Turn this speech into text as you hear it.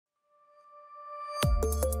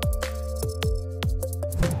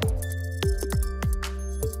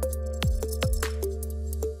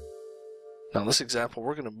Now in this example,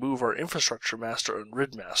 we're going to move our infrastructure master and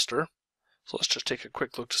RID master. So let's just take a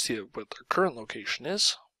quick look to see what their current location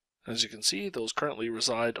is. As you can see, those currently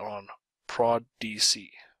reside on prod DC.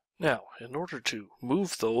 Now, in order to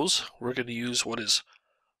move those, we're going to use what is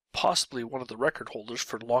possibly one of the record holders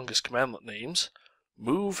for longest commandlet names,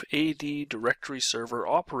 move AD directory server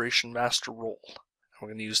operation master role. We're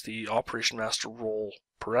going to use the operation master role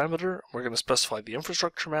parameter. We're going to specify the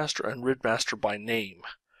infrastructure master and RID master by name.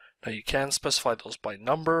 Now you can specify those by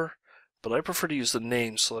number, but I prefer to use the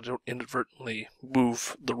name so that I don't inadvertently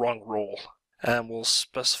move the wrong role. And we'll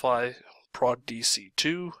specify prod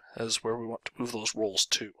DC2 as where we want to move those roles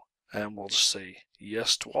to. And we'll just say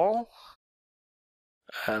yes to all.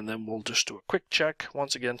 And then we'll just do a quick check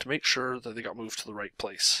once again to make sure that they got moved to the right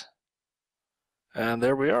place. And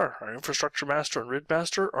there we are. Our infrastructure master and RID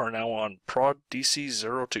master are now on prod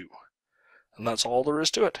DC02. And that's all there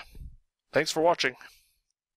is to it. Thanks for watching.